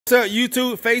What's up,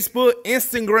 YouTube, Facebook,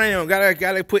 Instagram?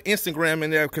 Gotta put Instagram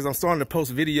in there because I'm starting to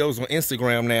post videos on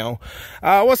Instagram now.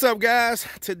 What's up, guys?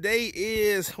 Today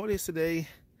is, what is today?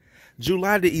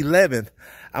 July the 11th.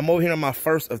 I'm over here on my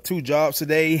first of 2 jobs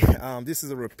today. This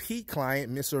is a repeat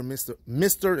client, Mr. and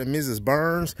Mrs.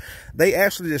 Burns. They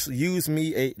actually just used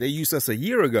me, they used us a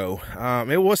year ago.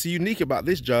 And what's unique about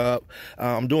this job,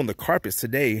 I'm doing the carpets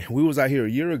today. We was out here a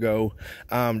year ago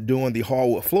doing the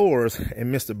hardwood floors,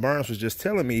 and Mr. Burns was just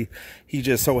telling me he's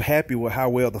just so happy with how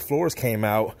well the floors came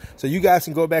out. So you guys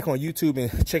can go back on YouTube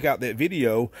and check out that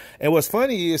video. And what's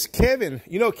funny is Kevin,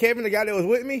 you know Kevin, the guy that was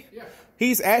with me? Yeah.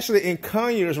 He's actually in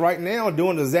Conyers right now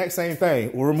doing the exact same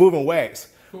thing. We're removing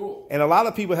wax. Cool. And a lot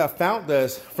of people have found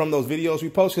us from those videos we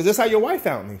post, because that's how your wife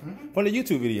found me, from the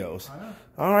YouTube videos.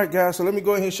 All right, guys, so let me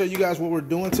go ahead and show you guys what we're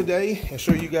doing today and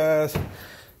show you guys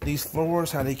these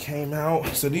floors, how they came out.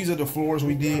 So these are the floors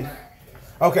we did.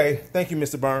 Okay, thank you,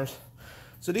 Mr. Burns.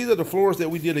 So these are the floors that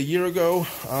we did a year ago.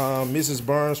 Mrs.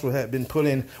 Burns had been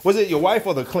putting, was it your wife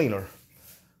or the cleaner?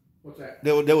 What's that?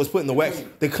 That was putting the wax,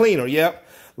 the cleaner, yep.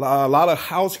 A lot of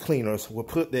house cleaners will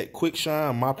put that quick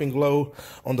shine mopping glow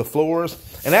on the floors.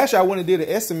 And actually, I went and did an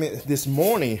estimate this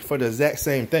morning for the exact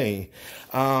same thing.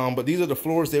 But these are the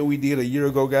floors that we did a year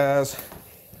ago, guys.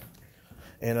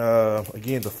 And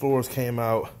again, the floors came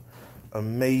out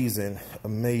amazing,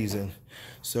 amazing.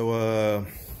 So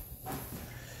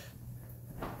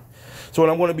what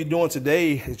I'm going to be doing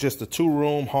today is just a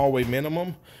 2-room hallway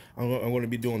minimum. I'm going to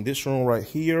be doing this room right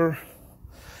here.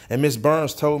 And Miss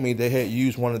Burns told me they had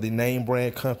used one of the name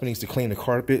brand companies to clean the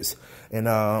carpets,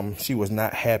 and she was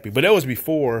not happy. But that was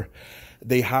before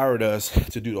they hired us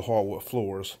to do the hardwood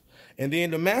floors. And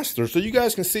then the master, so you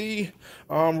guys can see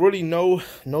really no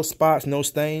spots, no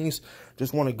stains.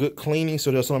 Just want a good cleaning,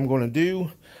 so that's what I'm going to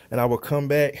do. And I will come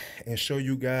back and show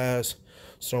you guys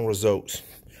some results.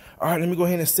 All right, let me go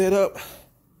ahead and set up.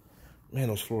 Man,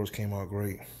 those floors came out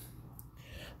great.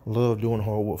 Love doing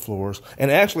hardwood floors. And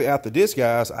actually, after this,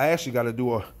 guys, I actually got to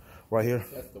do a right here.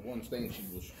 That's the one thing she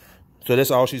was. So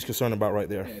that's all she's concerned about right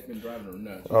there. Yeah, it's been driving her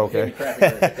nuts. Okay.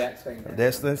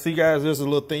 That's the, see, guys, there's a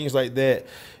little things like that.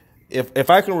 If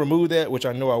I can remove that, which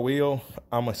I know I will,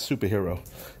 I'm a superhero.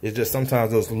 It's just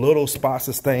sometimes those little spots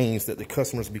of stains that the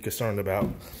customers be concerned about.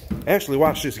 Actually,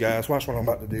 watch this, guys. Watch what I'm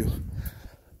about to do.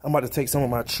 I'm about to take some of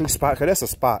my true spot, because that's a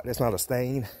spot. That's not a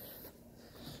stain.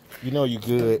 You know you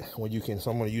good when you can.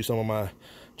 So I'm gonna use some of my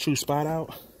true spot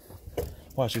out.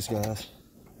 Watch this, guys.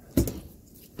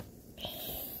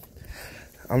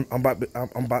 I'm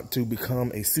about to become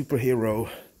a superhero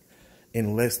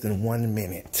in less than 1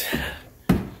 minute.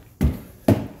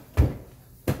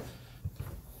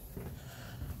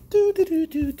 Do do do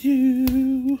do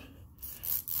do.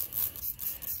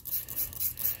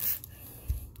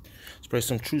 Spray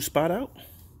some true spot out.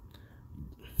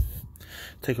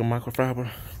 Take a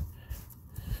microfiber.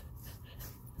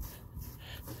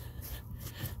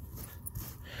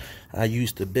 I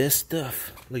use the best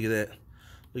stuff. Look at that.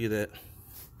 Look at that.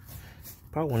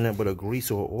 Probably nothing but a grease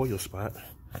or oil spot.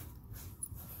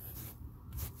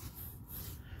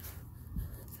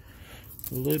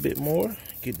 A little bit more.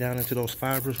 Get down into those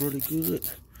fibers really good.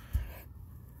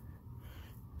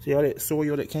 See all that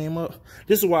soil that came up?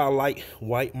 This is why I like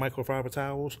white microfiber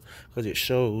towels, because it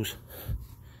shows.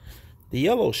 The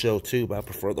yellow show too, but I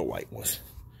prefer the white ones.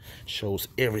 Shows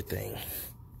everything.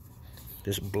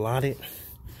 Just blot it.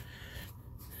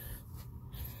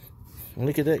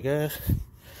 Look at that, guys.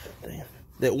 Damn.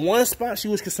 That one spot she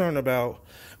was concerned about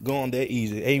going that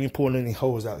easy. Ain't even pulling any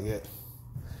holes out yet.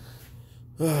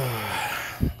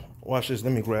 Watch this.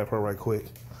 Let me grab her right quick.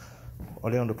 Are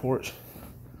they on the porch?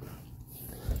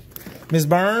 Miss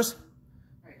Burns?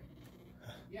 Hey.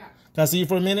 Yeah. Can I see you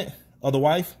for a minute? Or the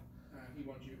wife? He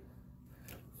wants you.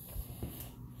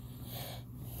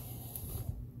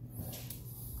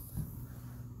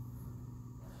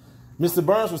 Mr.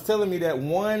 Burns was telling me that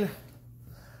one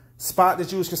spot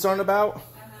that you was concerned about.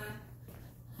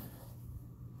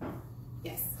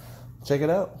 Yes. Check it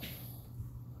out.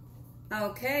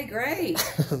 Okay, great.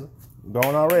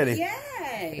 Going already.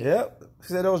 Yay. Yep. She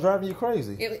said that was driving you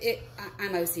crazy.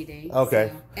 I'm OCD.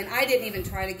 Okay. So, and I didn't even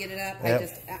try to get it up.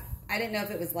 Yep. I didn't know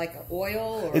if it was like an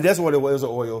oil or. That's what it was. It was an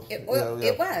oil.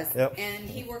 It was. Yep. And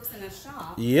he works in a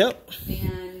shop. Yep.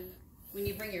 And when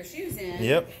you bring your shoes in,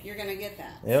 you're gonna get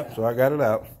that. Yep. So I got it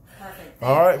out. Perfect.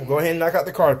 All right, go ahead and knock out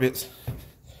the carpets.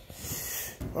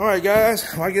 All right, guys.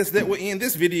 Well, I guess that will end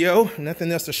this video.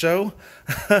 Nothing else to show.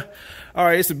 All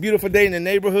right, it's a beautiful day in the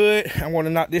neighborhood. I want to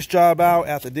knock this job out.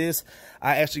 After this,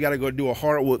 I actually got to go do a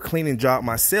hardwood cleaning job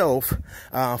myself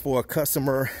for a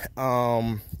customer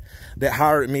that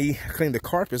hired me. I cleaned the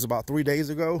carpets about 3 days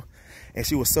ago. And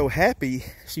she was so happy,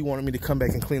 she wanted me to come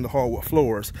back and clean the hardwood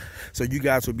floors. So you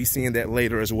guys will be seeing that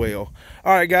later as well.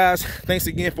 All right, guys, thanks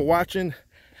again for watching.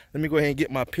 Let me go ahead and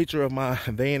get my picture of my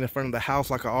van in front of the house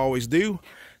like I always do.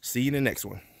 See you in the next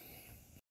one.